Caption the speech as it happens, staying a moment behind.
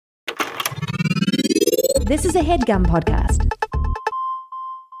This is a HeadGum podcast.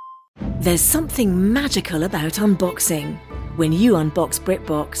 There's something magical about unboxing. When you unbox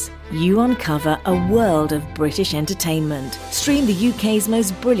BritBox, you uncover a world of British entertainment. Stream the UK's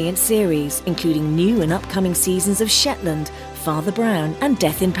most brilliant series, including new and upcoming seasons of Shetland, Father Brown and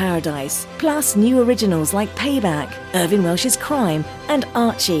Death in Paradise. Plus new originals like Payback, Irving Welsh's Crime and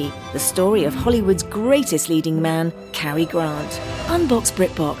Archie, the story of Hollywood's greatest leading man, Cary Grant. Unbox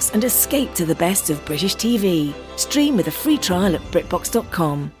BritBox and escape to the best of British TV. Stream with a free trial at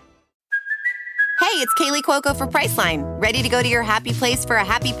BritBox.com. Hey, it's Kaylee Cuoco for Priceline. Ready to go to your happy place for a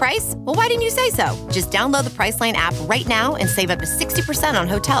happy price? Well, why didn't you say so? Just download the Priceline app right now and save up to 60% on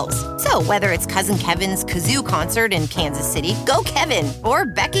hotels. So whether it's Cousin Kevin's Kazoo Concert in Kansas City, go Kevin, or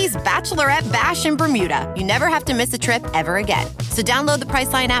Becky's Bachelorette Bash in Bermuda, you never have to miss a trip ever again. So download the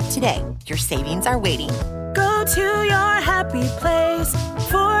Priceline app today. Your savings are waiting. Go to your happy place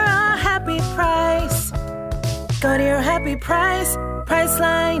for a happy price. Go to your happy price,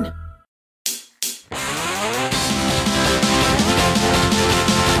 Priceline.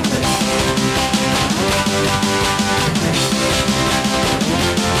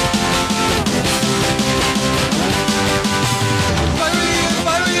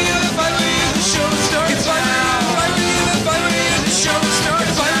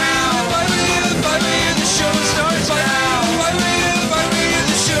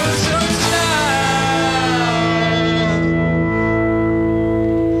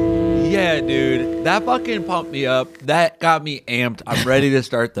 Dude, that fucking pumped me up. That got me amped. I'm ready to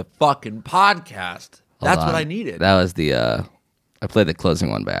start the fucking podcast. That's what I needed. That was the I played the closing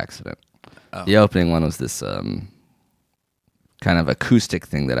one by accident. Oh. The opening one was this kind of acoustic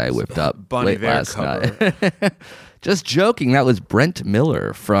thing that I whipped up late last night. Just joking. That was Brent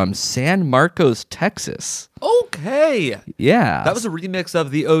Miller from San Marcos, Texas. Okay. Yeah. That was a remix of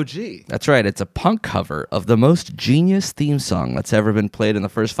the OG. That's right. It's a punk cover of the most genius theme song that's ever been played in the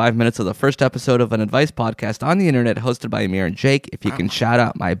first 5 minutes of the first episode of an advice podcast on the internet hosted by Amir and Jake. If you can shout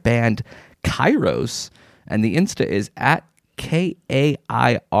out my band Kairos, and the Insta is at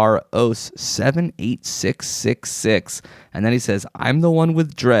KAIROS78666. And then he says, I'm the one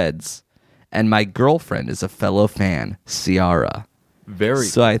with dreads. And my girlfriend is a fellow fan, Ciara. Very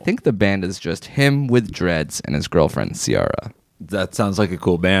So cool. I think the band is just him with dreads and his girlfriend, Ciara. That sounds like a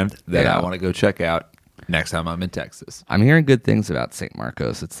cool band that Yeah. I want to go check out next time I'm in Texas. I'm hearing good things about San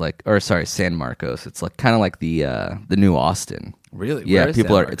Marcos. It's like kind of like the new Austin. Really? Yeah, Where is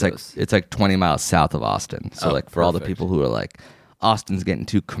people San are. Marcos? It's like 20 miles south of Austin. So like for all the perfect. people who are like, Austin's getting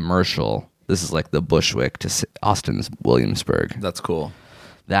too commercial. This is like the Bushwick to Austin's Williamsburg. That's cool.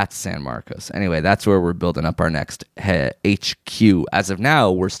 That's San Marcos. Anyway, that's where we're building up our next HQ. As of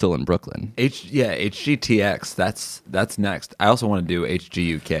now, we're still in Brooklyn. HGTX. That's next. I also want to do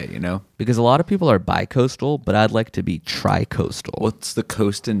HGUK, you know? Because a lot of people are bi-coastal, but I'd like to be tri-coastal. What's the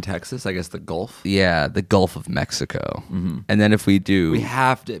coast in Texas? I guess the Gulf? Yeah, the Gulf of Mexico. Mm-hmm. And then if we do... We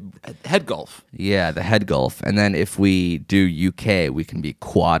have to... Head Gulf. Yeah, the head Gulf. And then if we do UK, we can be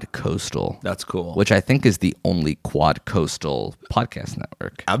quad coastal. That's cool. Which I think is the only quad coastal podcast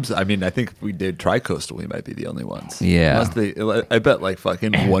network. I mean, I think if we did tri-coastal, we might be the only ones. Yeah. I bet like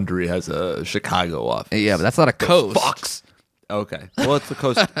fucking Wondery has a Chicago office. Yeah, but that's not a coast. Fox. Okay. Well, it's the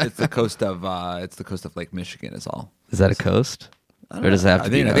coast. It's the coast of. It's the coast of Lake Michigan. Is all. Is that a coast? Or does it have to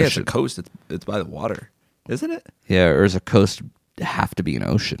be an I think ocean? it's a coast. It's by the water, isn't it? Yeah, or does a coast have to be an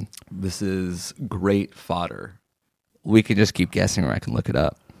ocean? This is great fodder. We could just keep guessing, or I can look it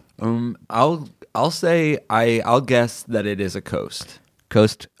up. I'll guess that it is a coast.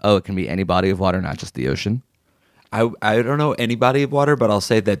 Coast. Oh, it can be any body of water, not just the ocean. I don't know any body of water, but I'll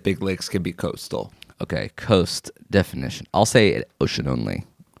say that big lakes can be coastal. Okay, coast definition. I'll say ocean only.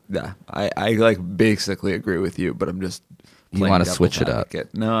 Yeah, I like basically agree with you, but I'm just. You want to switch it up?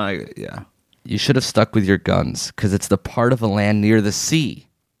 No, yeah. You should have stuck with your guns because it's the part of a land near the sea,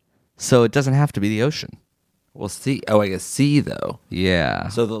 so it doesn't have to be the ocean. Well, sea. Oh, I guess sea though. Yeah.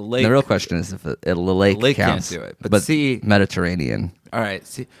 So the lake. The real question is if the lake counts. Can't do it, but sea. Mediterranean. All right.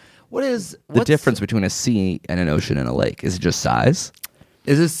 See, what's the difference between a sea and an ocean and a lake? Is it just size?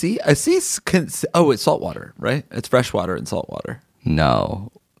 Is a sea? A sea it's saltwater, right? It's freshwater and saltwater.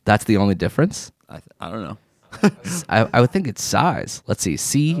 No, that's the only difference. I don't know. I would think it's size. Let's see,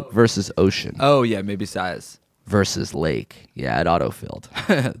 sea versus ocean. Oh yeah, maybe size versus lake. Yeah, it autofilled.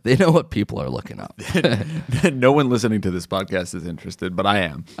 They know what people are looking up. No one listening to this podcast is interested, but I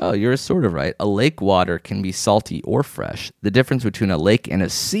am. Oh, you're sort of right. A lake water can be salty or fresh. The difference between a lake and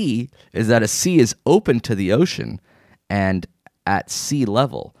a sea is that a sea is open to the ocean and at sea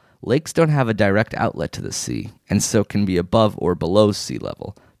level. Lakes don't have a direct outlet to the sea, and so can be above or below sea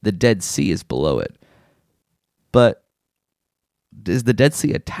level. The Dead Sea is below it. But is the Dead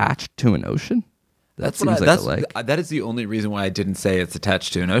Sea attached to an ocean? That seems like a lake. That is the only reason why I didn't say it's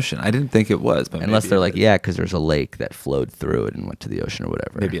attached to an ocean. I didn't think it was, but unless they're like, yeah, because there's a lake that flowed through it and went to the ocean or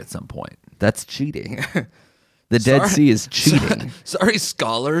whatever. Maybe at some point. That's cheating. The Dead Sea is cheating. Sorry,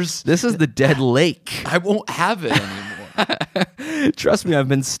 scholars. This is the dead lake. I won't have it anymore. Trust me, I've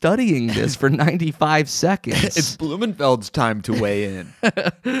been studying this for 95 seconds. It's Blumenfeld's time to weigh in.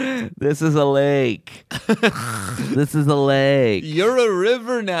 This is a lake. This is a lake. You're a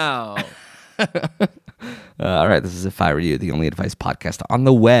river now. All right, this is If I Were You, the only advice podcast on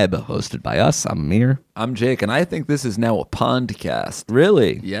the web, hosted by us. I'm Amir. I'm Jake, and I think this is now a pondcast.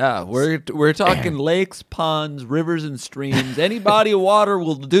 Really? Yeah, we're talking lakes, ponds, rivers, and streams. Any body of water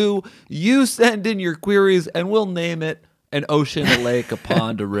will do. You send in your queries, and we'll name it an ocean, a lake, a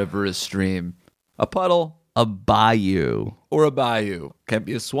pond, a river, a stream, a puddle, a bayou, or a bayou. Can't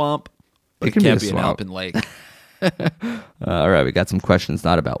be a swamp, but it can can't be be an open lake. All right, we got some questions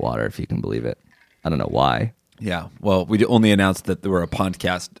not about water, if you can believe it. I don't know why. Yeah, well, we only announced that there were a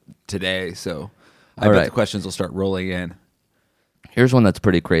podcast today, so I bet the questions will start rolling in. Here's one that's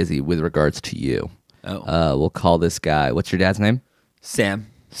pretty crazy with regards to you. Oh. We'll call this guy, what's your dad's name? Sam.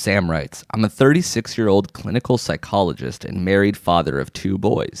 Sam writes, I'm a 36-year-old clinical psychologist and married father of 2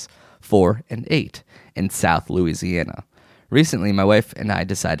 boys, 4 and 8, in South Louisiana. Recently, my wife and I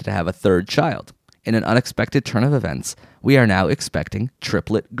decided to have a 3rd child. In an unexpected turn of events, we are now expecting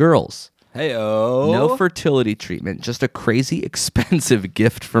triplet girls. Hey-o. No fertility treatment, just a crazy expensive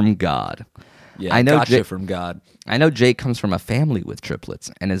gift from God. Yeah, I know gotcha from God. I know Jake comes from a family with triplets,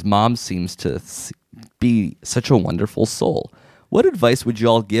 and his mom seems to be such a wonderful soul. What advice would you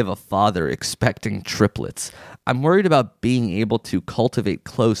all give a father expecting triplets? I'm worried about being able to cultivate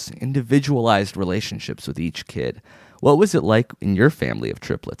close, individualized relationships with each kid. What was it like in your family of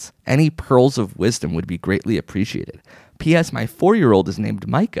triplets? Any pearls of wisdom would be greatly appreciated. P.S. My 4-year-old is named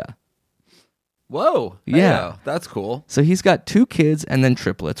Micah. Whoa. Yeah. That's cool. So he's got 2 kids and then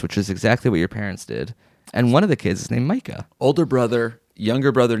triplets, which is exactly what your parents did. And one of the kids is named Micah. Older brother,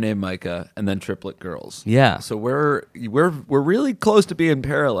 younger brother named Micah, and then triplet girls. Yeah. So we're really close to being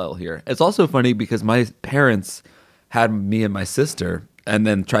parallel here. It's also funny because my parents had me and my sister and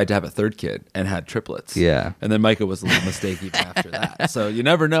then tried to have a 3rd kid and had triplets. Yeah. And then Micah was a little mistake even after that. So you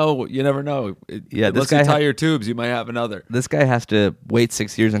never know. Yeah, Unless you tie your tubes, you might have another. This guy has to wait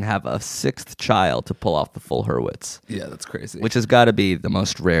 6 years and have a 6th child to pull off the full Hurwitz. Yeah, that's crazy. Which has got to be the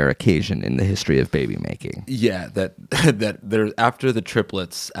most rare occasion in the history of baby making. Yeah, that there after the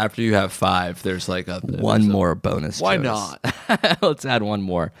triplets, after you have 5, there's like one more bonus. Why choice. not? Let's add one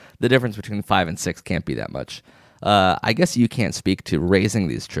more. The difference between 5 and 6 can't be that much. I guess you can't speak to raising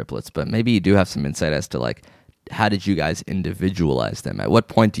these triplets, but maybe you do have some insight as to like, how did you guys individualize them? At what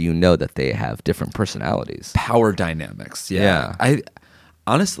point do you know that they have different personalities? Power dynamics. Yeah. I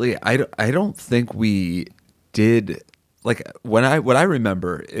honestly, I don't think we did. Like what I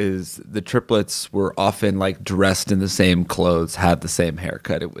remember is the triplets were often like dressed in the same clothes, had the same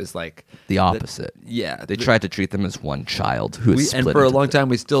haircut. It was like the opposite. They tried to treat them as one child who is split. And for a long time,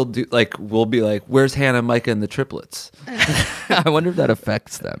 we still do. Like we'll be like, "Where's Hannah, Micah, and the triplets?" I wonder if that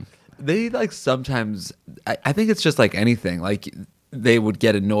affects them. They like sometimes. I think it's just like anything. Like they would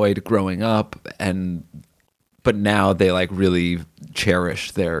get annoyed growing up, but now they like really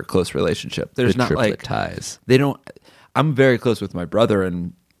cherish their close relationship. There's not like ties. They don't. I'm very close with my brother,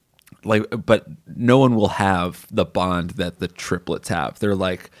 and like, but no one will have the bond that the triplets have. They're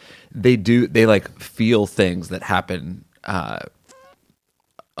like, they like feel things that happen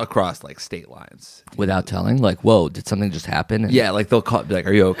across like state lines without telling. Like, whoa, did something just happen? Yeah, like they'll call, be like,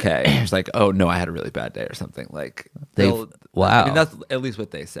 "Are you okay?" It's like, "Oh no, I had a really bad day" or something. Like, wow. I mean, that's at least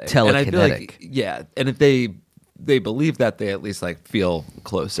what they say. Telekinetic. And I feel like, yeah, and if they believe that, they at least like feel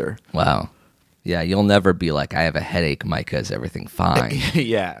closer. Wow. Yeah, you'll never be like, I have a headache, Micah, is everything fine?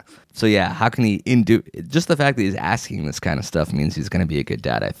 Yeah. So yeah, how can he just the fact that he's asking this kind of stuff means he's going to be a good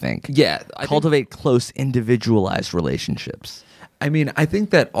dad, I think. Yeah. Cultivate close, individualized relationships. I mean, I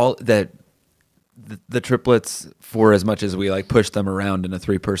think that the triplets, for as much as we like push them around in a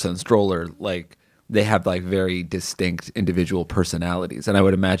 3-person stroller, like they have like very distinct individual personalities. And I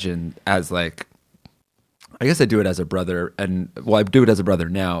would imagine as like, I guess I do it as a brother, and well, I do it as a brother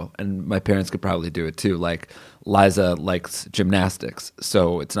now, and my parents could probably do it too. Like Liza likes gymnastics,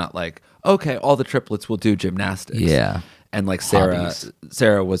 so it's not like, okay, all the triplets will do gymnastics. Yeah. And like Hobbies.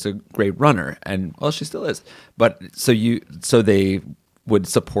 Sarah was a great runner, and well, she still is. But so they would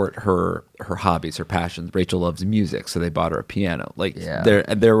support her hobbies, her passions. Rachel loves music, so they bought her a piano. Like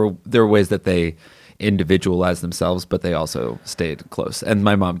there were ways that they individualized themselves, but they also stayed close. And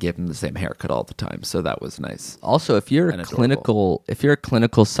my mom gave them the same haircut all the time, so that was nice. Also, if you're a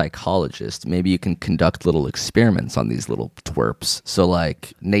clinical psychologist, maybe you can conduct little experiments on these little twerps. So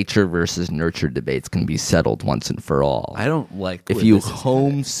like nature versus nurture debates can be settled once and for all. I don't like if you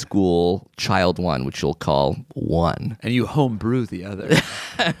homeschool child one, which you'll call one, and you homebrew the other,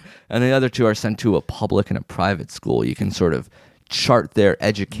 and the other two are sent to a public and a private school, you can sort of chart their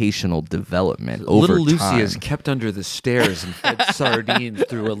educational development over Little Lucy time. is kept under the stairs and fed sardines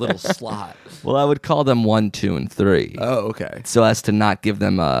through a little slot. Well, I would call them 1, 2, and 3. Oh, okay. So as to not give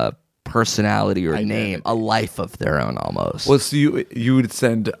them a personality or name, a life of their own almost. Well, so you would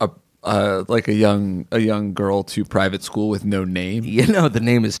send like a young girl to private school with no name. The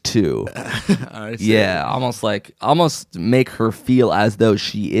name is 2. Yeah, almost make her feel as though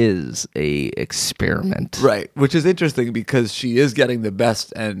she is a experiment. Right, which is interesting because she is getting the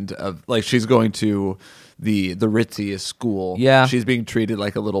best end of, like, she's going to the ritziest school. Yeah. She's being treated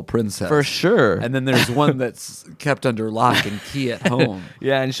like a little princess. For sure. And then there's one that's kept under lock and key at home.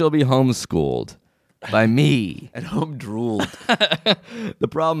 Yeah, and she'll be homeschooled by me. And home drooled. The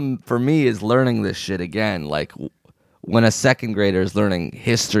problem for me is learning this shit again. Like when a second grader is learning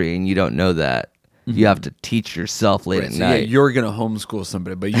history and you don't know that, you have to teach yourself late at night. Yeah, you're going to homeschool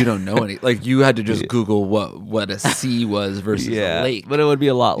somebody, but you don't know any. Like you had to just Google what a sea was versus a lake. But it would be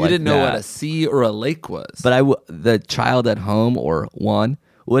a lot like that. You didn't know what a sea or a lake was. But the child at home, or one,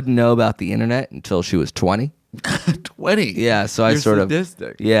 wouldn't know about the internet until she was 20. 20? Yeah, so You're I sort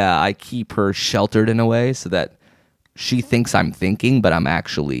sadistic. I keep her sheltered in a way so that she thinks I'm thinking, but I'm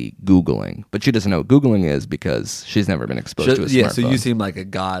actually Googling. But she doesn't know what Googling is because she's never been exposed to a smartphone. Yeah, so you seem like a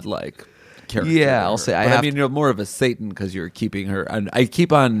godlike character. Yeah, I'll say I mean, you're more of a Satan because you're keeping her. And I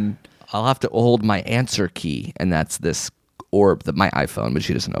keep on. I'll have to hold my answer key, and that's this orb, my iPhone, but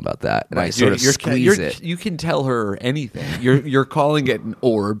she doesn't know about that. And I sort of squeeze it. You can tell her anything. You're calling it an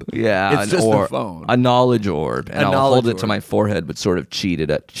orb. Yeah, it's just a phone, a knowledge orb, and I'll hold it to my forehead, but sort of cheat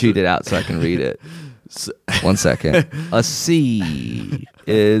it out so I can read it. 1 second. A C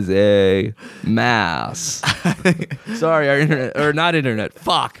is a mass. Sorry, our internet, or not internet.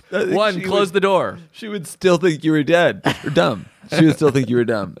 Fuck. Close the door. She would still think you were dead or dumb. She would still think you were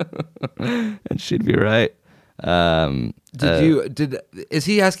dumb, and she'd be right. Is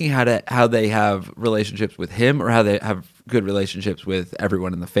he asking how they have relationships with him, or how they have good relationships with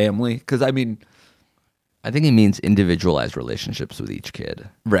everyone in the family? Because I mean, I think he means individualized relationships with each kid.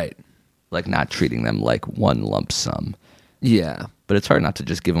 Right. Like not treating them like one lump sum. Yeah. But it's hard not to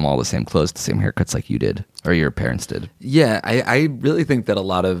just give them all the same clothes, the same haircuts like you did, or your parents did. Yeah, I really think that a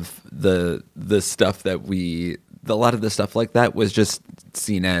lot of the stuff like that was just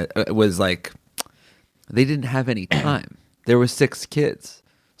seen as, was like, they didn't have any time. There were 6 kids.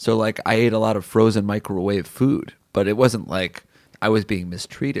 So like I ate a lot of frozen microwave food, but it wasn't like I was being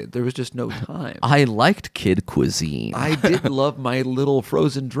mistreated. There was just no time. I liked kid cuisine. I did love my little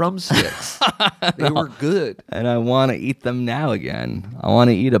frozen drumsticks. They were good. And I want to eat them now again. I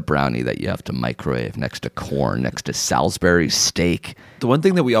want to eat a brownie that you have to microwave next to corn, next to Salisbury steak. The one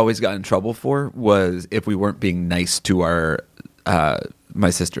thing that we always got in trouble for was if we weren't being nice to our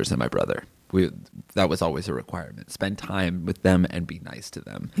my sisters and my brother. That was always a requirement. Spend time with them and be nice to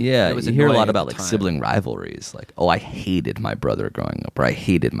them. Yeah, you hear a lot about like sibling rivalries. Like, oh, I hated my brother growing up, or I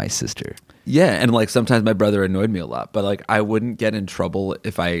hated my sister. Yeah, and like sometimes my brother annoyed me a lot, but like I wouldn't get in trouble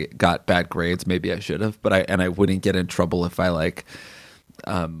if I got bad grades. Maybe I should have, but I wouldn't get in trouble if I like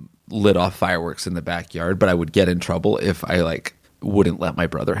lit off fireworks in the backyard. But I would get in trouble if I like wouldn't let my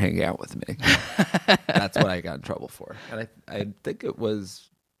brother hang out with me. That's what I got in trouble for, and I think it was.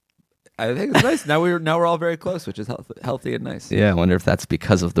 I think it's nice. Now we're all very close, which is healthy and nice. Yeah, I wonder if that's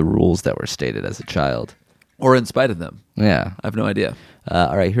because of the rules that were stated as a child. Or in spite of them. Yeah. I have no idea.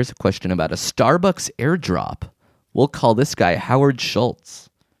 All right, here's a question about a Starbucks airdrop. We'll call this guy Howard Schultz.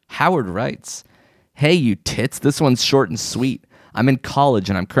 Howard writes, "Hey, you tits, this one's short and sweet. I'm in college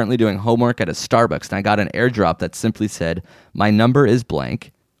and I'm currently doing homework at a Starbucks, and I got an airdrop that simply said, my number is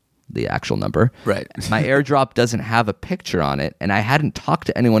blank." The actual number. Right. My airdrop doesn't have a picture on it, and I hadn't talked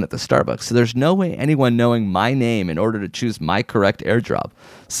to anyone at the Starbucks, so there's no way anyone knowing my name in order to choose my correct airdrop.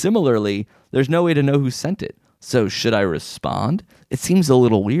 Similarly, there's no way to know who sent it. So should I respond? It seems a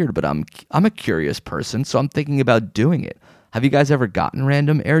little weird, but I'm a curious person, so I'm thinking about doing it. Have you guys ever gotten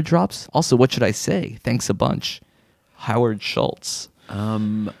random airdrops? Also, what should I say? Thanks a bunch. Howard Schultz.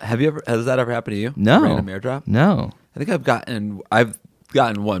 Has that ever happened to you? No. A random airdrop? No. I think I've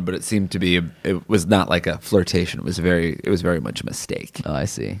gotten one, but it seemed to be it was not like a flirtation. It was very much a mistake. Oh, I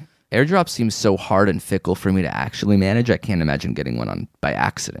see. AirDrop seems so hard and fickle for me to actually manage. I can't imagine getting one on by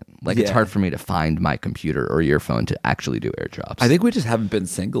accident. Like, it's hard for me to find my computer or your phone to actually do AirDrops. I think we just haven't been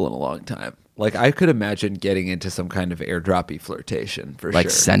single in a long time. Like, I could imagine getting into some kind of airdroppy flirtation for sure. Like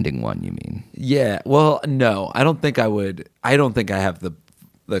sending one, you mean? Yeah. Well, no, I don't think I would. I don't think I have the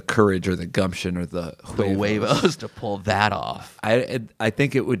courage or the gumption or the huevos to pull that off. I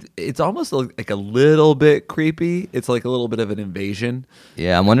think it would. It's almost like a little bit creepy. It's like a little bit of an invasion.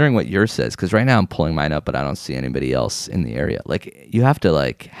 Yeah, I'm wondering what yours says, because right now I'm pulling mine up, but I don't see anybody else in the area. Like, you have to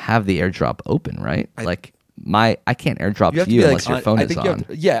like have the AirDrop open, right? I can't AirDrop to you unless your phone is on.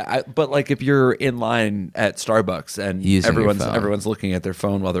 But like if you're in line at Starbucks and everyone's looking at their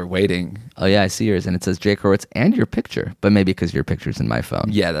phone while they're waiting. Oh yeah, I see yours, and it says Jake Horowitz and your picture, but maybe because your picture's in my phone.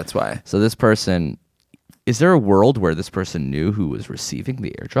 Yeah, that's why. So this person, is there a world where this person knew who was receiving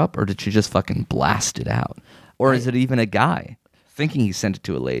the AirDrop, or did she just fucking blast it out? Or is it even a guy thinking he sent it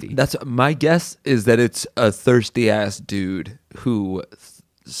to a lady? That's my guess, is that it's a thirsty ass dude who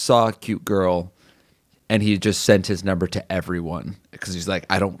saw a cute girl. And he just sent his number to everyone because he's like,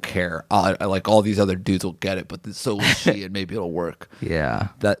 I don't care. Like all these other dudes will get it, but so will she, and maybe it'll work. Yeah.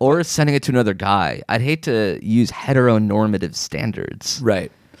 Or sending it to another guy. I'd hate to use heteronormative standards.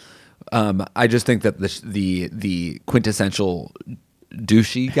 Right. I just think that the quintessential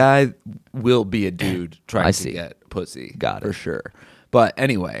douchey guy will be a dude trying to get pussy. Got it. For sure. But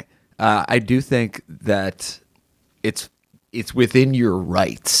anyway, I do think that it's within your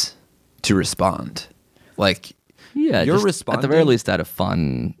rights to respond. Like, yeah, you're just, responding. At the very least, out of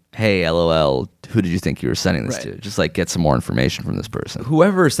fun, hey, LOL, who did you think you were sending this to? Just like get some more information from this person.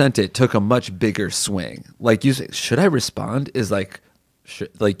 Whoever sent it took a much bigger swing. Like, you say, should I respond? Is like,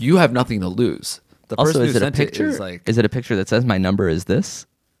 you have nothing to lose. The also, person is who it a sent picture? Is it a picture that says my number is this?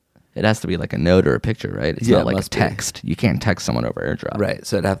 It has to be like a note or a picture, right? It's not like a text. You can't text someone over AirDrop. Right.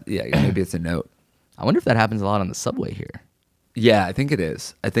 So maybe it's a note. I wonder if that happens a lot on the subway here. Yeah, I think it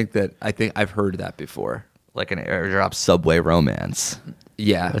is. I think I've heard that before. Like an AirDrop subway romance.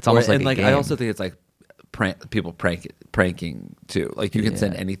 Yeah, it's almost like a game. I also think it's like people pranking too. Like you can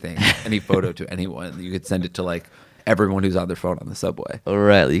send anything, any photo to anyone. You could send it to like everyone who's on their phone on the subway. Oh,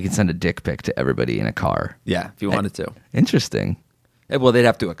 right. You can send a dick pic to everybody in a car. Yeah, if you wanted to. Interesting. Well, they'd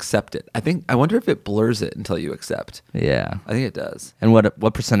have to accept it. I wonder if it blurs it until you accept. Yeah, I think it does. And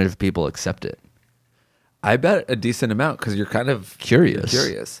what percentage of people accept it? I bet a decent amount because you're kind of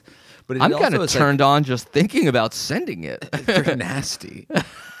curious. But I'm kind of turned on just thinking about sending it. You're nasty.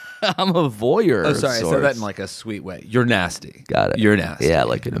 I'm a voyeur. Oh, sorry. I said that in like a sweet way. You're nasty. Got it. You're nasty. Yeah,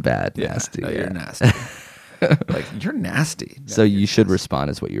 like in a bad nasty. No, you're nasty. Like, you're nasty. No, so you should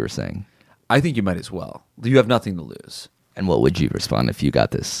respond is what you were saying. I think you might as well. You have nothing to lose. And what would you respond if you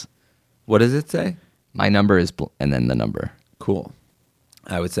got this? What does it say? My number is and then the number. Cool.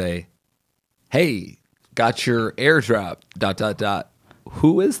 I would say, hey, got your AirDrop ...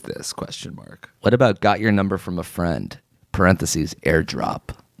 Who is this? ? What about got your number from a friend? Parentheses, AirDrop.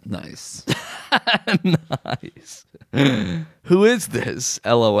 Nice. Nice. Who is this?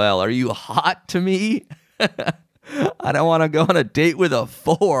 LOL. Are you hot to me? I don't want to go on a date with a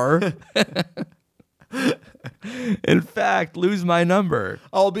 4. In fact, lose my number.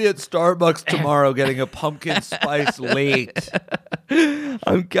 I'll be at Starbucks tomorrow getting a pumpkin spice late.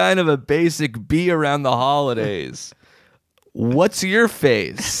 I'm kind of a basic B around the holidays. What's your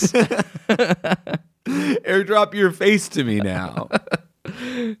face? AirDrop your face to me now.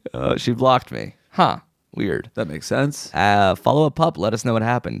 She blocked me. Huh. Weird. That makes sense. Follow up. Let us know what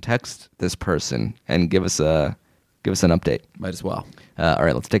happened. Text this person and give us an update. Might as well. All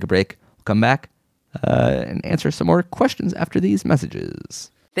right, let's take a break. We'll come back and answer some more questions after these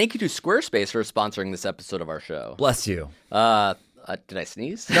messages. Thank you to Squarespace for sponsoring this episode of our show. Bless you. Did I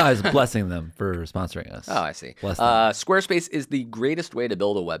sneeze? No, I was blessing them for sponsoring us. Oh, I see. Bless them. Squarespace is the greatest way to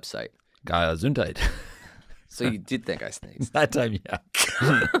build a website. Gesundheit. So you did think I sneezed. That time, yeah.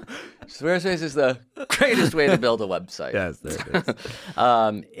 Squarespace is the greatest way to build a website. Yes, there it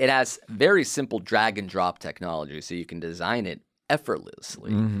is. It has very simple drag and drop technology, so you can design it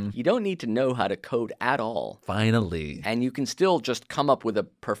effortlessly. Mm-hmm. You don't need to know how to code at all. Finally. And you can still just come up with a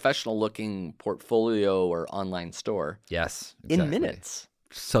professional-looking portfolio or online store. Yes, exactly. In minutes.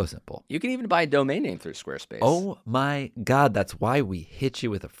 So simple. You can even buy a domain name through Squarespace. Oh my God, that's why we hit you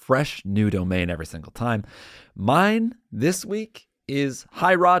with a fresh new domain every single time. Mine this week is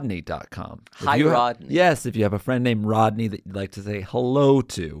hirodney.com. Rodney. Yes, if you have a friend named Rodney that you'd like to say hello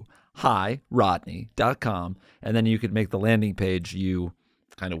to, hirodney.com, and then you could make the landing page you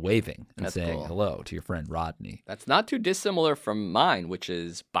kind of waving and That's saying cool. hello to your friend Rodney. That's not too dissimilar from mine, which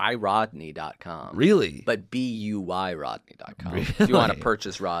is buyrodney.com. Really? But buyrodney.com. Really? If you want to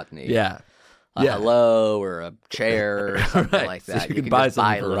purchase Rodney. Yeah. A hello or a chair or something Right. like So that. you You can can buy just buy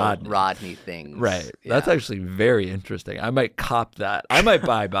something for little Rodney. Rodney things. Right. Yeah. That's actually very interesting. I might cop that. I might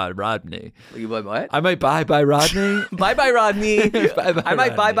buy Rodney. You buy what? I might buy Rodney. Bye Rodney. Bye-bye, I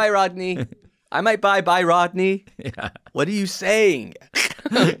might Rodney. buy Rodney. I might buy Rodney. Yeah. What are you saying?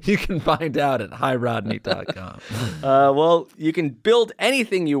 You can find out at highrodney.com. Well, you can build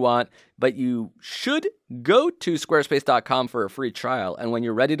anything you want, but you should go to squarespace.com for a free trial. And when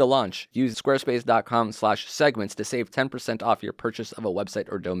you're ready to launch, use squarespace.com/segments to save 10% off your purchase of a website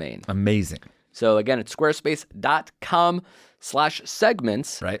or domain. Amazing. So again, it's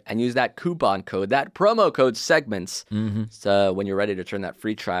squarespace.com/segments, Right. And use that coupon code, that promo code segments. So when you're ready to turn that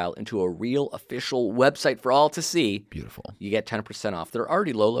free trial into a real official website for all to see, Beautiful. you get 10% off. They're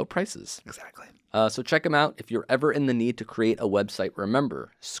already low prices. Exactly. So check them out. If you're ever in the need to create a website,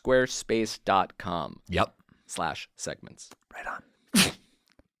 remember squarespace.com/segments. Right on.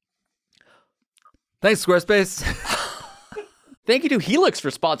 Thanks, Squarespace. Thank you to Helix for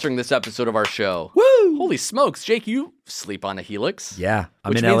sponsoring this episode of our show. Woo! Holy smokes, Jake, you sleep on a Helix. Yeah. I'm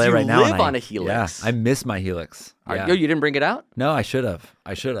Which in means LA you right now. live and on a Helix. Yeah. I miss my Helix. Yo, Yeah. you didn't bring it out? No, I should have.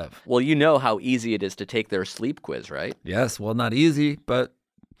 Well, you know how easy it is to take their sleep quiz, right? Yes. Well, not easy, but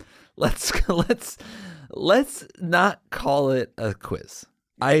let's not call it a quiz.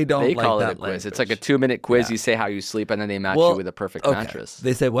 I don't They like call that it a quiz. It's language. like a 2-minute quiz. Yeah. You say how you sleep, and then they match Well, you with a perfect okay. mattress.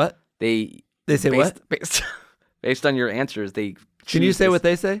 They say what? They say what? Based on your answers, they Can you choose say this- what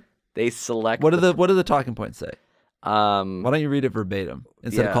they say? They select. What do the talking points say? Why Um, don't you read it verbatim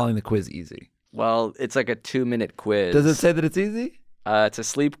instead Yeah. of calling the quiz easy? well, it's like a 2-minute quiz. Does it say that it's easy? It's a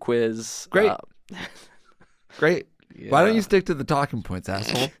sleep quiz. Great. Great. Why don't yeah. you stick to the talking points,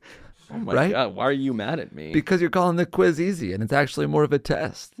 asshole? Oh my right? god! Why are you mad at me? Because you're calling the quiz easy, and it's actually more of a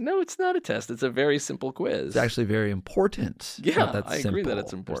test. No, it's not a test. It's a very simple quiz. It's actually very important. Yeah, Not that I agree that simple.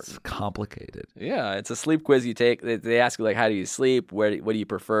 it's important. It's complicated. Yeah, it's a sleep quiz you take. They ask you like, how do you sleep? What do you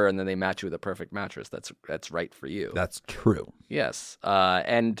prefer? And then they match you with a perfect mattress that's right for you. That's true. Yes,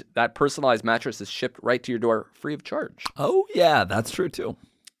 and that personalized mattress is shipped right to your door free of charge. Oh yeah, that's true too.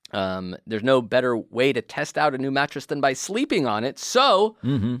 There's no better way to test out a new mattress than by sleeping on it. So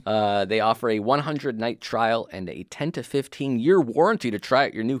they offer a 100-night trial and a 10 to 15-year warranty to try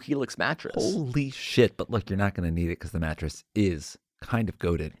out your new Helix mattress. Holy shit! But look, you're not going to need it because the mattress is kind of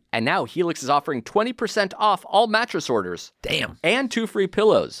goated. And now Helix is offering 20% off all mattress orders. Damn. And 2 free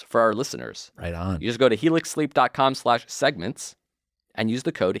pillows for our listeners. Right on. You just go to helixsleep.com/segments and use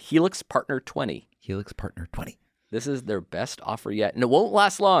the code HelixPartner20. Helix Partner 20. This is their best offer yet, and it won't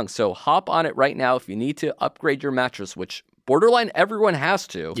last long. So hop on it right now if you need to upgrade your mattress, which borderline everyone has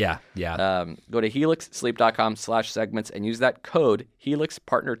to. Yeah. Go to helixsleep.com/segments and use that code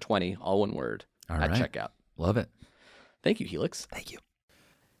HelixPartner20, all one word, All at right. checkout. Love it. Thank you, Helix. Thank you.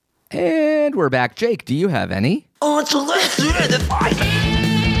 And we're back. Jake, do you have any?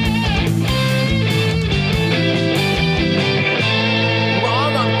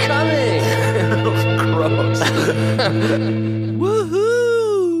 Mom, I'm coming. Gross.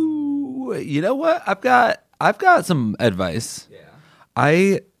 Woohoo! You know what? I've got some advice. Yeah.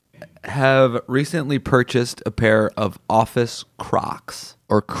 I have recently purchased a pair of office Crocs.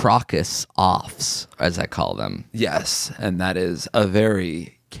 Or Crocus Offs, as I call them. Yes, and that is a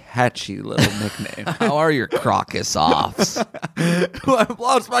very catchy little nickname. How are your Crocus Offs? I've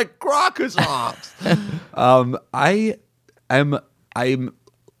lost my Crocus Offs. I'm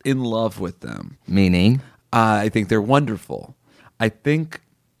in love with them. Meaning? I think they're wonderful. I think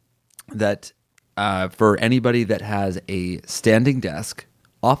that for anybody that has a standing desk,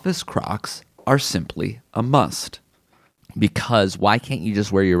 office Crocs are simply a must. Because why can't you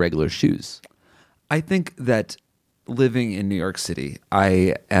just wear your regular shoes? I think that living in New York City,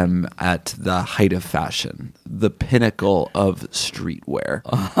 I am at the height of fashion, the pinnacle of streetwear.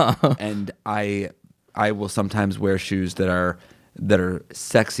 And I will sometimes wear shoes that are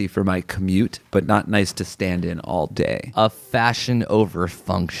sexy for my commute, but not nice to stand in all day. A fashion over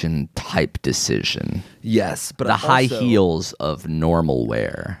function type decision. Yes, but The high also, heels of normal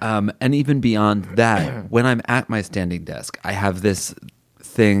wear. and even beyond that, when I'm at my standing desk, I have this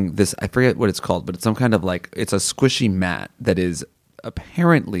thing, I forget what it's called, but it's some kind of it's a squishy mat that is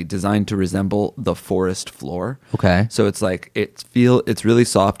apparently designed to resemble the forest floor. Okay. So it's it's really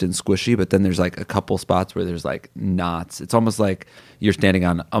soft and squishy, but then there's a couple spots where there's knots. It's almost like you're standing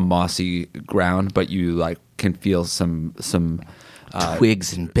on a mossy ground, but you can feel some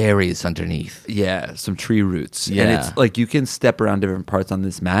twigs and berries underneath. Yeah, some tree roots. Yeah. And it's like you can step around different parts on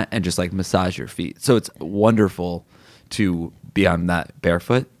this mat and just like massage your feet. So it's wonderful to be on that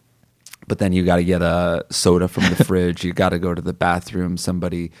barefoot. But then you got to get a soda from the fridge. You got to go to the bathroom.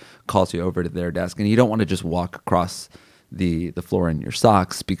 Somebody calls you over to their desk. And you don't want to just walk across the floor in your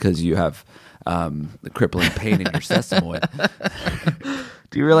socks because you have the crippling pain in your sesamoid.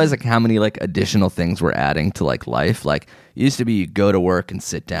 Do you realize like how many like additional things we're adding to like life? Like it used to be you go to work and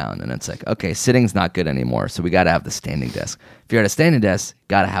sit down, and it's like, okay, sitting's not good anymore, so we got to have the standing desk. If you're at a standing desk,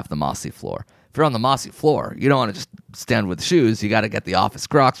 got to have the mossy floor. If you're on the mossy floor, you don't want to just stand with shoes. You got to get the office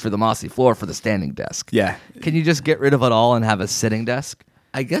Crocs for the mossy floor for the standing desk. Yeah. Can you just get rid of it all and have a sitting desk?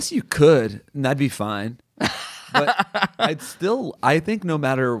 I guess you could, and that'd be fine. But I think no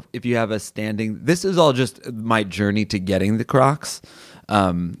matter if you have a standing, this is all just my journey to getting the Crocs.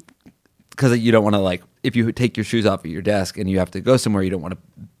 Because you don't want to, like, if you take your shoes off at your desk and you have to go somewhere, you don't want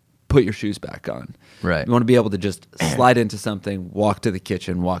to put your shoes back on. Right. You want to be able to just slide into something, walk to the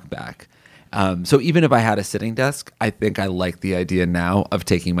kitchen, walk back. So even if I had a sitting desk, I think I like the idea now of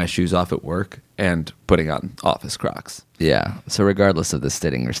taking my shoes off at work and putting on office Crocs. Yeah. So regardless of the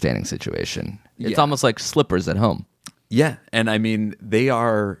sitting or standing situation, it's almost like slippers at home. Yeah. And I mean, they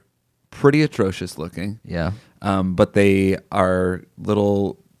are pretty atrocious looking. Yeah. But they are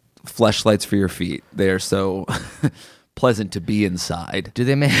little fleshlights for your feet. They are so pleasant to be inside. Do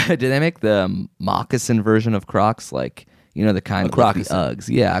they make the moccasin version of Crocs, like, you know, the kind of like the Uggs?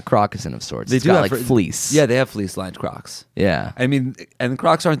 Yeah, a croccasin of sorts. It's got like fleece. Yeah, they have fleece lined Crocs. Yeah. I mean, and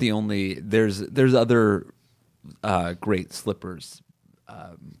Crocs aren't the only. There's other great slippers,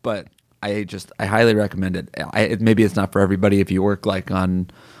 but I highly recommend it. Maybe it's not for everybody if you work like on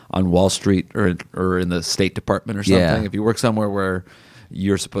Wall Street or in the State Department or something. Yeah. If you work somewhere where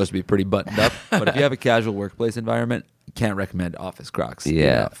you're supposed to be pretty buttoned up, but if you have a casual workplace environment, can't recommend office Crocs.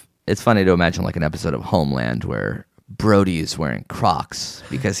 Yeah. Enough. It's funny to imagine like an episode of Homeland where Brody is wearing Crocs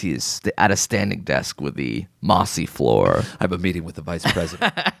because he's at a standing desk with the mossy floor. I have a meeting with the vice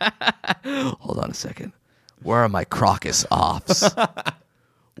president. Hold on a second. Where are my Crocus offs?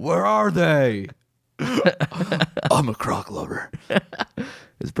 Where are they? I'm a Croc lover.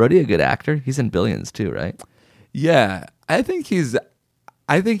 Is Brody a good actor? He's in Billions too, right? Yeah, I think he's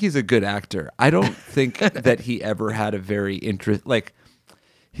a good actor. I don't think that he ever had a very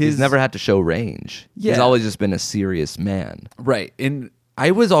He's never had to show range. Yeah. He's always just been a serious man. Right. And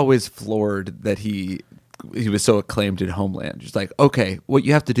I was always floored that he was so acclaimed in Homeland. Just like, okay, what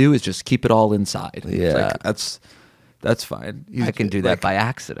you have to do is just keep it all inside. Yeah. Like, that's fine. I can do that by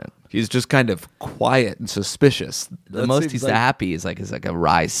accident. He's just kind of quiet and suspicious. The most he's happy is like a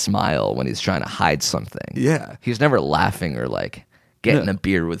wry smile when he's trying to hide something. Yeah. He's never laughing or like getting a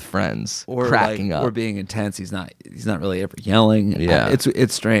beer with friends or cracking up or being intense. He's not really ever yelling. Yeah.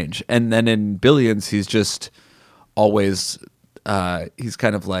 It's strange. And then in Billions, he's just always he's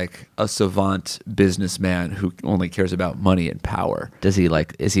kind of like a savant businessman who only cares about money and power. Is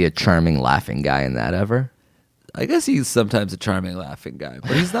he a charming laughing guy in that ever? I guess he's sometimes a charming laughing guy,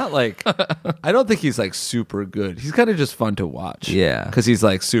 but he's not like, I don't think he's like super good. He's kind of just fun to watch. Yeah. Because he's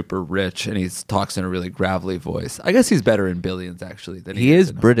like super rich and he talks in a really gravelly voice. I guess he's better in Billions actually than he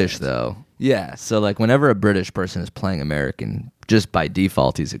is British though. Yeah. So like whenever a British person is playing American, just by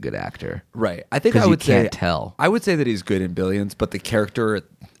default, he's a good actor. Right. I think you can't tell. I would say that he's good in Billions, but the character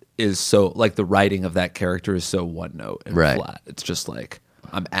is so, like the writing of that character is so one note and flat. It's just like,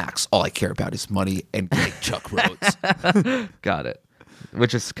 I'm Axe. All I care about is money and getting Chuck Rhodes. Got it.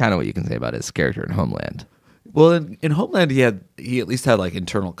 Which is kind of what you can say about his character in Homeland. Well, in Homeland, he at least had like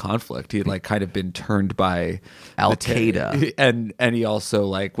internal conflict. He had like kind of been turned by Al Qaeda, and he also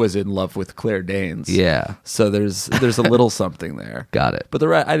like was in love with Claire Danes. Yeah. So there's a little something there. Got it. But the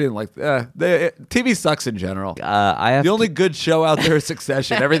I didn't like. TV sucks in general. The only good show out there is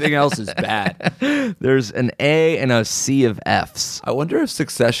Succession. Everything else is bad. There's an A and a C of Fs. I wonder if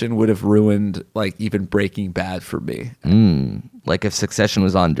Succession would have ruined like even Breaking Bad for me. Like if Succession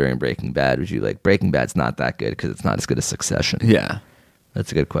was on during Breaking Bad, would you like Breaking Bad's not that good because it's not as good as Succession? Yeah.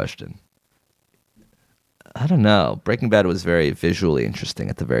 That's a good question. I don't know. Breaking Bad was very visually interesting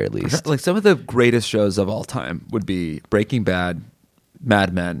at the very least. Like some of the greatest shows of all time would be Breaking Bad,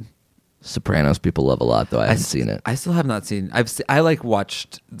 Mad Men, Sopranos. People love a lot, though I haven't seen it. I still have not seen. I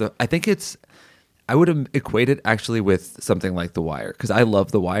watched the. I think it's. I would equate it actually with something like The Wire because I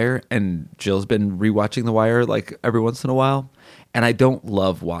love The Wire and Jill's been rewatching The Wire like every once in a while, and I don't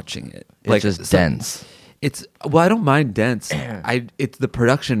love watching it. It's just dense. I don't mind dense. It's the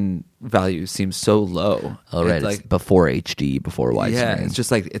production value seems so low. Oh, right. It's like it's before HD, before widescreen. yeah, it's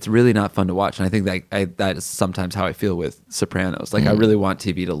just like it's really not fun to watch. And I think that is sometimes how I feel with Sopranos. Like I really want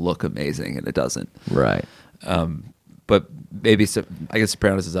TV to look amazing, and it doesn't. Right. But maybe I guess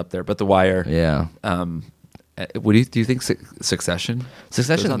Sopranos is up there. But The Wire. Yeah. What do you think? Succession?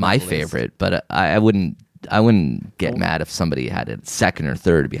 Succession is my favorite, but I wouldn't get mad if somebody had it second or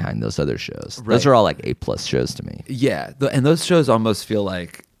third behind those other shows. Right. Those are all like A+ shows to me. Yeah, and those shows almost feel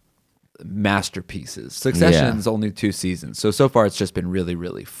like masterpieces. Succession's only 2 seasons, so far it's just been really,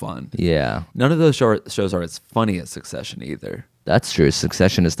 really fun. Yeah. None of those shows are as funny as Succession either. That's true.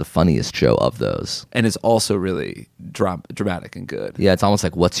 Succession is the funniest show of those. And it's also really dramatic and good. Yeah, it's almost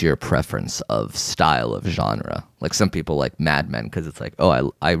like what's your preference of style of genre? Like some people like Mad Men because it's like,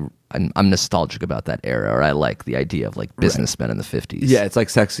 oh, I'm nostalgic about that era, or I like the idea of like businessmen in the 50s. Yeah, it's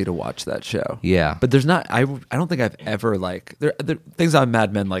like sexy to watch that show. Yeah. But there's not, I don't think I've ever like, there things on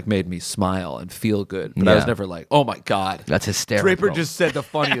Mad Men like made me smile and feel good, but I was never like, oh my God. That's hysterical. Draper just said the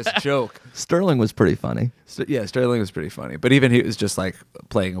funniest joke. Sterling was pretty funny. So, yeah, Sterling was pretty funny, but even he was just like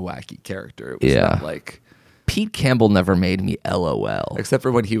playing a wacky character. It was not like... Pete Campbell never made me LOL. Except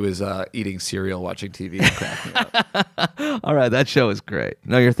for when he was eating cereal, watching TV, and cracking up. All right, that show is great.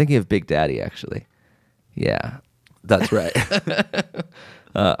 No, you're thinking of Big Daddy, actually. Yeah. That's right.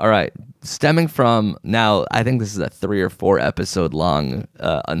 All right. Stemming from now, I think this is a 3 or 4 episode long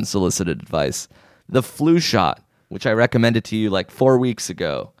unsolicited advice. The flu shot, which I recommended to you like 4 weeks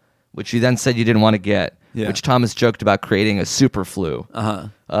ago, which you then said you didn't want to get, which Thomas joked about creating a super flu.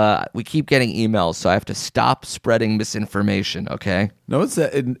 We keep getting emails, so I have to stop spreading misinformation, okay? No one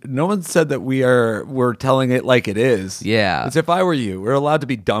said that we're telling it like it is. Yeah. It's if I were you. We're allowed to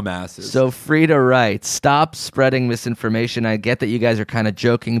be dumbasses. So free to write. Stop spreading misinformation. I get that you guys are kind of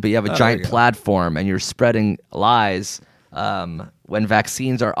joking, but you have a giant platform and you're spreading lies when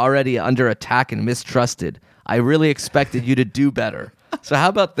vaccines are already under attack and mistrusted. I really expected you to do better. So how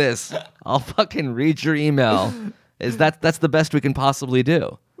about this? I'll fucking read your email. That's the best we can possibly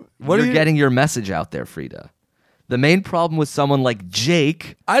do. You're getting your message out there, Frida. The main problem with someone like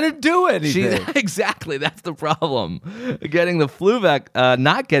Jake, I didn't do anything. Exactly, that's the problem. Not getting the flu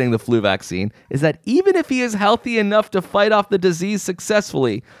vaccine is that even if he is healthy enough to fight off the disease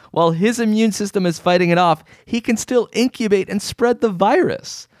successfully, while his immune system is fighting it off, he can still incubate and spread the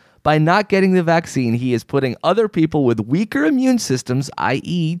virus. By not getting the vaccine, he is putting other people with weaker immune systems,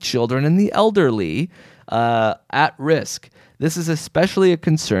 i.e. children and the elderly, at risk. This is especially a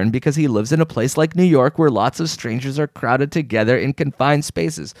concern because he lives in a place like New York where lots of strangers are crowded together in confined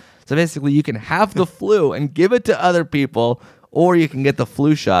spaces. So basically, you can have the flu and give it to other people, or you can get the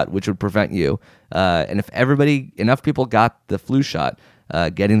flu shot, which would prevent you. And if enough people got the flu shot,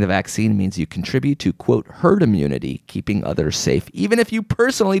 getting the vaccine means you contribute to, quote, herd immunity, keeping others safe, even if you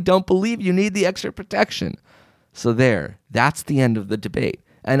personally don't believe you need the extra protection. So that's the end of the debate.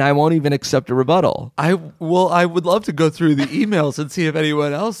 And I won't even accept a rebuttal. I would love to go through the emails and see if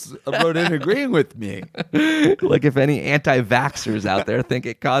anyone else wrote in agreeing with me. Like if any anti-vaxxers out there think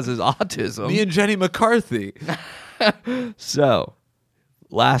it causes autism. Me and Jenny McCarthy. So,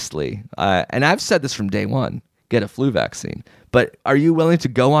 lastly, and I've said this from day one, get a flu vaccine. But are you willing to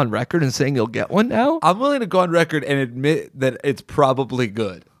go on record and saying you'll get one now? I'm willing to go on record and admit that it's probably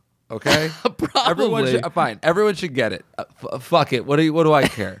good. Okay? Probably. Fine. Everyone should get it. Fuck it. What do I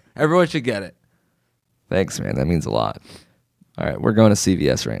care? Everyone should get it. Thanks, man. That means a lot. All right, we're going to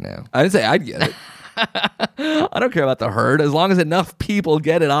CVS right now. I didn't say I'd get it. I don't care about the herd. As long as enough people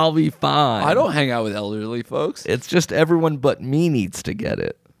get it, I'll be fine. I don't hang out with elderly folks. It's just everyone but me needs to get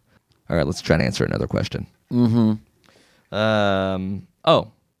it. All right, let's try to answer another question.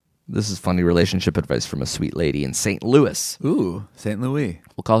 This is funny relationship advice from a sweet lady in St. Louis. Ooh, St. Louis.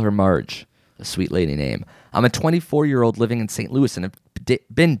 We'll call her Marge, a sweet lady name. I'm a 24-year-old living in St. Louis and have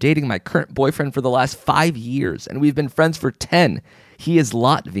been dating my current boyfriend for the last 5 years, and we've been friends for 10. He is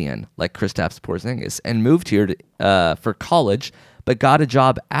Latvian, like Kristaps Porzingis, and moved here for college, but got a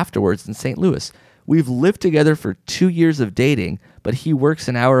job afterwards in St. Louis. We've lived together for 2 years of dating, but he works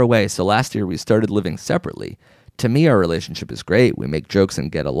an hour away, so last year we started living separately. To me, our relationship is great. We make jokes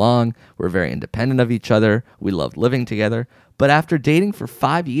and get along. We're very independent of each other. We love living together. But after dating for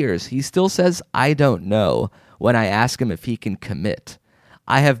 5 years, he still says, I don't know, when I ask him if he can commit.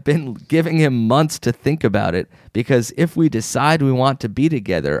 I have been giving him months to think about it because if we decide we want to be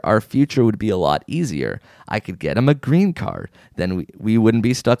together, our future would be a lot easier. I could get him a green card. Then we wouldn't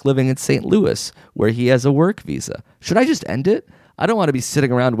be stuck living in St. Louis, where he has a work visa. Should I just end it? I don't want to be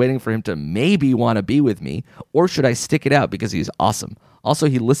sitting around waiting for him to maybe want to be with me, or should I stick it out because he's awesome? Also,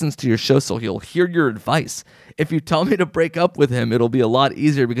 he listens to your show, so he'll hear your advice. If you tell me to break up with him, it'll be a lot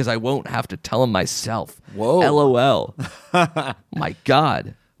easier because I won't have to tell him myself. Whoa. LOL. My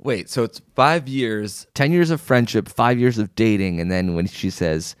God. Wait, so it's 5 years. 10 years of friendship, 5 years of dating, and then when she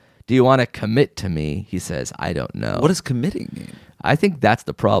says, do you want to commit to me? He says, I don't know. What does committing mean? I think that's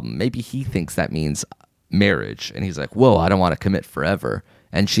the problem. Maybe he thinks that means marriage, and he's like, whoa, I don't want to commit forever.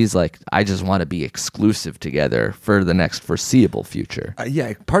 And she's like, I just want to be exclusive together for the next foreseeable future.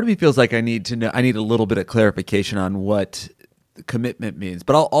 Yeah, part of me feels like I need to know. I need a little bit of clarification on what commitment means.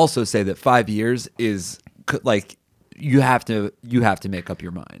 But I'll also say that 5 years is like you have to make up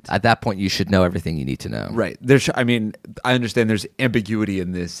your mind. At that point, you should know everything you need to know. Right. I mean, I understand there's ambiguity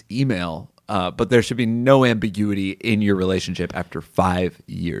in this email. But there should be no ambiguity in your relationship after 5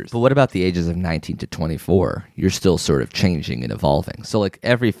 years. But what about the ages of 19 to 24? You're still sort of changing and evolving. So like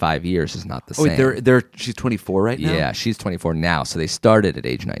every 5 years is not the same. Wait, she's 24 right now? Yeah, she's 24 now. So they started at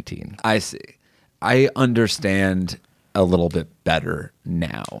age 19. I see. I understand a little bit better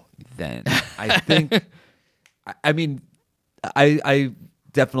now than I think. I mean, I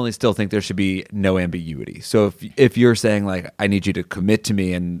definitely still think there should be no ambiguity. So if you're saying like, I need you to commit to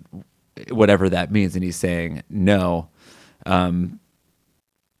me and whatever that means, and he's saying no, then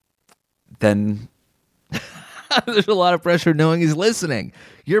there's a lot of pressure knowing he's listening.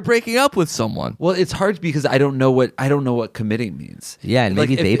 You're breaking up with someone. Well, it's hard because I don't know what committing means. Yeah, and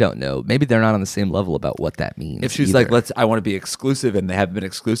maybe they don't know. Maybe they're not on the same level about what that means. If she's either. like, I want to be exclusive, and they haven't been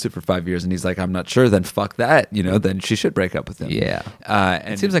exclusive for 5 years, and he's like, I'm not sure, then fuck that, then she should break up with him. Yeah.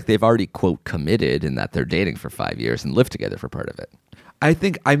 And it seems like they've already, quote, committed in that they're dating for 5 years and live together for part of it.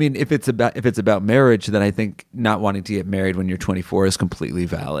 I mean, if it's about marriage, then I think not wanting to get married when you're 24 is completely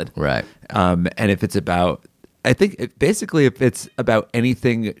valid. Right. And if it's about, I think if it's about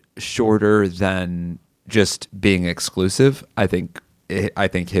anything shorter than just being exclusive, I think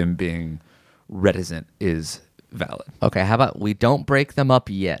him being reticent is valid. Okay, how about we don't break them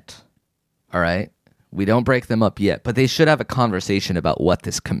up yet? All right? We don't break them up yet, but they should have a conversation about what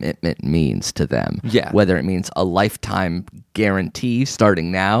this commitment means to them. Yeah. Whether it means a lifetime guarantee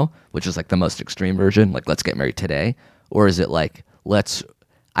starting now, which is like the most extreme version, like let's get married today, or is it like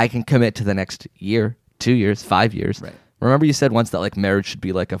I can commit to the next year, 2 years, 5 years. Right. Remember you said once that like marriage should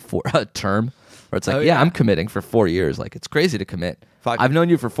be like a term, where it's like, I'm committing for 4 years. Like it's crazy to commit. I've known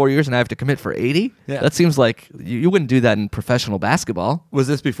you for 4 years and I have to commit for 80? Yeah. That seems like you wouldn't do that in professional basketball. Was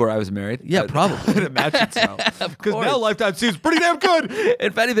this before I was married? Yeah, probably. I'd imagine so. Because now lifetime seems pretty damn good.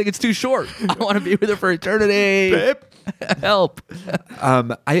 If anything, it's too short. I want to be with her for eternity. Babe. Help.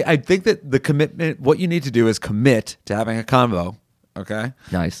 I think that the commitment, what you need to do is commit to having a convo. Okay?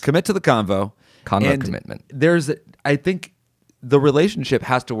 Nice. Commit to the convo. Convo commitment. I think the relationship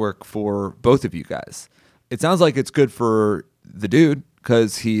has to work for both of you guys. It sounds like it's good for the dude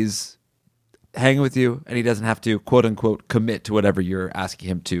because he's hanging with you and he doesn't have to, quote unquote, commit to whatever you're asking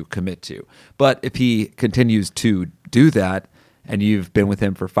him to commit to. But if he continues to do that and you've been with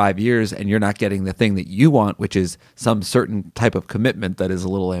him for 5 years and you're not getting the thing that you want, which is some certain type of commitment that is a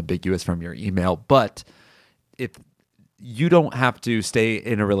little ambiguous from your email, but if you don't have to stay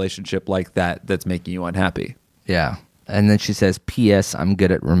in a relationship like that that's making you unhappy. Yeah. And then she says, P.S. I'm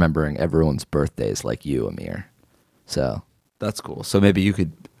good at remembering everyone's birthdays like you, Amir. So that's cool. So maybe you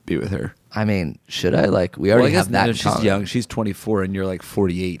could be with her. I mean, should I? Like, we already have that. She's young. She's 24 and you're like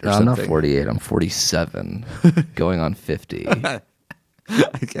 48 or no, something. I'm not 48. I'm 47, going on 50. I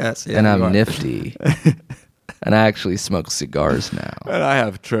guess. Yeah, and I'm nifty. And I actually smoke cigars now. And I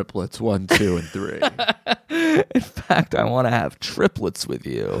have triplets, 1, 2, and 3. In fact, I want to have triplets with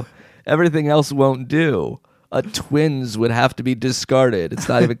you. Everything else won't do. A twins would have to be discarded. It's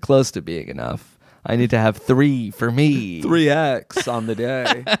not even close to being enough. I need to have 3 for me. 3X on the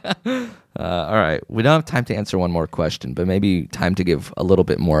day. All right. We don't have time to answer one more question, but maybe time to give a little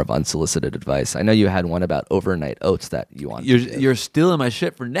bit more of unsolicited advice. I know you had one about overnight oats that you want. You're stealing my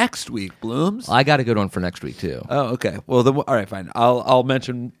shit for next week, Blooms. I got a good one for next week too. Oh, okay. Well, all right, fine. I'll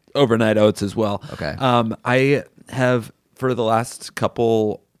mention overnight oats as well. Okay. I have for the last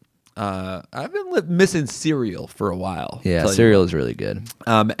couple. I've been missing cereal for a while. Yeah, cereal is really good.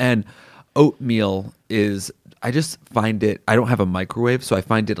 And oatmeal is. I just find it. I don't have a microwave, so I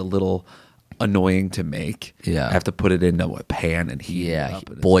find it a little annoying to make. Yeah, I have to put it in a pan and heat it up.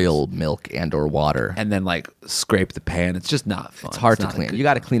 Boil milk and or water, and then like scrape the pan. It's just not fun. It's hard to clean. You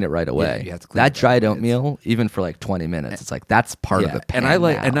got to clean it right away. Yeah, you have to clean that dried oatmeal, even for like 20 minutes, it's like that's part of the pan.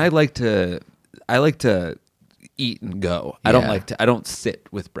 And I like to eat and go. I don't sit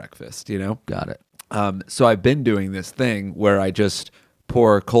with breakfast. Got it. So I've been doing this thing where I just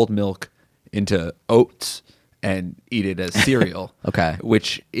pour cold milk into oats and eat it as cereal. Okay.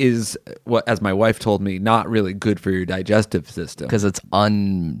 Which is, what, as my wife told me, not really good for your digestive system. Because it's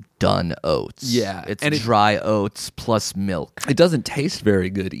undone oats. Yeah. It's And dry oats plus milk. It doesn't taste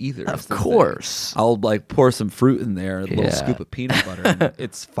very good either. Of course. I'll like pour some fruit in there, a little Yeah. scoop of peanut butter, and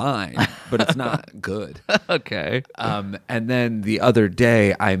it's fine, but it's not good. Okay. And then the other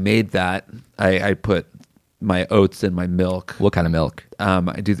day I made that. I put my oats in my milk. What kind of milk?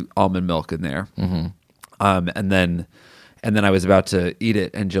 I do almond milk in there. Mm-hmm. And then I was about to eat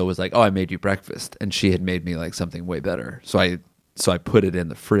it, and Jill was like, "Oh, I made you breakfast," and she had made me like something way better. So I put it in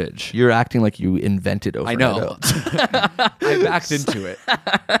the fridge. You're acting like you invented overnight I know. oats. I backed into it.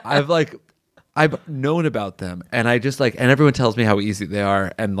 I've known about them, and I just like, and everyone tells me how easy they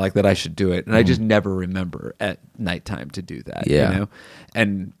are, and like that I should do it, and I just never remember at nighttime to do that. Yeah. You know,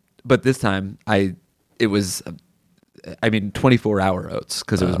 but this time it was 24-hour oats,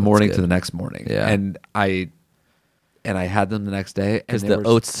 because it was morning good. to the next morning. Yeah. And I had them the next day, Because and the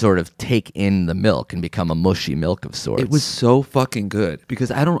oats sort of take in the milk and become a mushy milk of sorts. it was so fucking good, because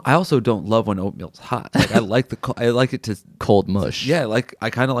I also don't love when oatmeal's hot. Like I like it to cold mush. Yeah, I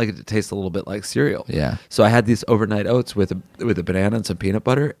kind of like it to taste a little bit like cereal. Yeah. So I had these overnight oats with a banana and some peanut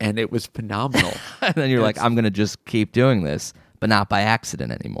butter, and it was phenomenal. And then you're like, I'm going to just keep doing this, but not by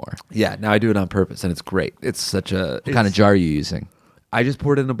accident anymore. Yeah, now I do it on purpose, and it's great. It's such a... What kind of jar are you using? I just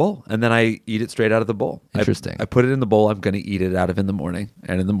pour it in a bowl, and then I eat it straight out of the bowl. Interesting. I put it in the bowl. I'm going to eat it out of in the morning,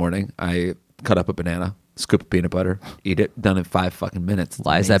 and in the morning I cut up a banana, scoop of peanut butter, eat it. Done in 5 fucking minutes. It's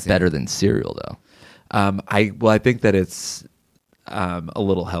Why is that amazing. better than cereal, though? I think that it's a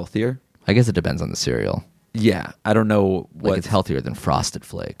little healthier. I guess it depends on the cereal. Yeah, I don't know what... Like it's healthier than Frosted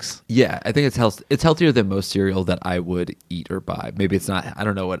Flakes. Yeah, I think it's healthier than most cereal that I would eat or buy. Maybe it's not. I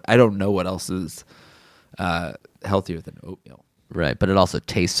don't know what else is healthier than oatmeal. Right, but it also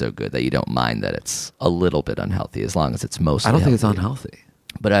tastes so good that you don't mind that it's a little bit unhealthy as long as it's mostly I don't think it's healthy. unhealthy.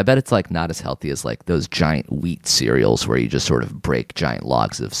 But I bet it's like not as healthy as like those giant wheat cereals where you just sort of break giant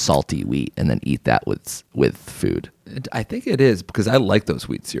logs of salty wheat and then eat that with food. I think it is, because I like those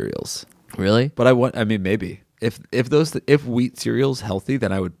wheat cereals. Really? But maybe if wheat cereal's healthy,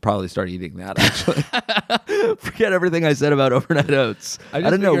 then I would probably start eating that. Actually, Forget everything I said about overnight oats. I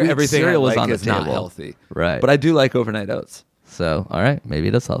didn't know wheat everything cereal was like on the is table. not healthy. Right. But I do like overnight oats. So, all right, maybe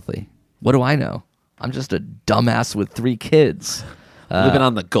it is healthy. What do I know? I'm just a dumbass with 3 kids. Living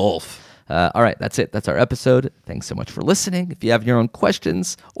on the Gulf. All right, that's it. That's our episode. Thanks so much for listening. If you have your own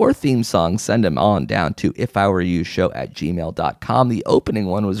questions or theme songs, send them on down to ifiwereyoushow@gmail.com. The opening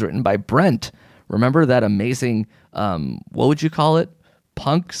one was written by Brent. Remember that amazing, what would you call it?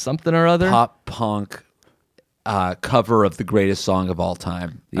 Punk something or other? Pop punk cover of the greatest song of all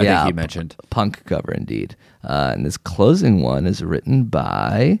time. I think you mentioned. Punk cover, indeed. And this closing one is written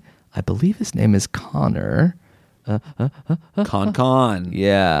by, I believe his name is Connor. Con.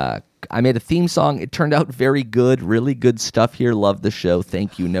 Yeah. I made a theme song. It turned out very good. Really good stuff here. Love the show.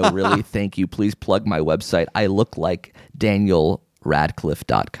 Thank you. No, really, thank you. Please plug my website. I look like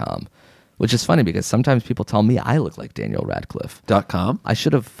DanielRadcliffe.com, which is funny because sometimes people tell me I look like DanielRadcliffe.com. I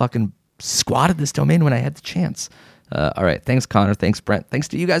should have fucking squatted this domain when I had the chance. All right. Thanks, Connor. Thanks, Brent. Thanks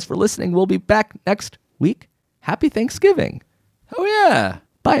to you guys for listening. We'll be back next week. Happy Thanksgiving. Oh, yeah.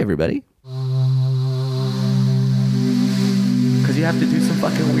 Bye, everybody. Because you have to do some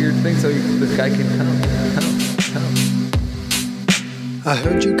fucking weird things so this guy can come. I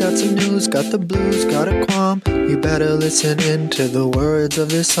heard you got some news, got the blues, got a qualm. You better listen in to the words of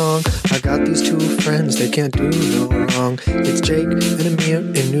this song. I got these 2 friends, they can't do no wrong. It's Jake and Amir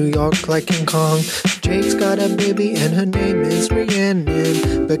in New York like King Kong. Jake's got a baby and her name is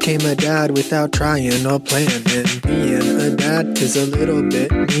Rhiannon. Became a dad without trying or planning. Being a dad is a little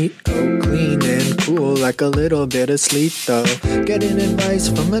bit neat, oh, clean and cool like a little bit of sleep though. Getting advice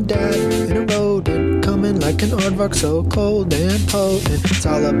from a dad in a rodent, coming like an aardvark so cold and potent. It's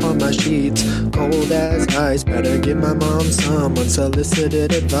all up on my sheets, cold as ice. Better give my mom some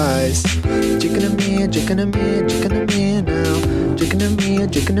unsolicited advice. Chicken and me, chicken and me, chicken and me now. Chicken and me,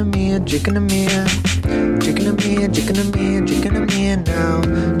 chicken and me, chicken and me. Chicken and me, chicken and me, chicken and me now.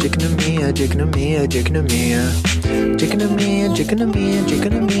 Chicken and me, chicken and me, chicken and me. Chicken and me, chicken and me,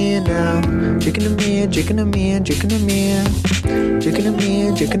 chicken and me now. Chicken and me, chicken and me, chicken and me. Chicken and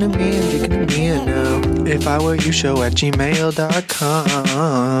me, chicken and me, chicken and me now. If I were you show at gmail.com.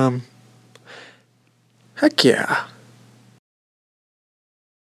 Heck yeah.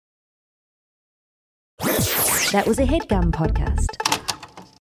 That was a HeadGum podcast.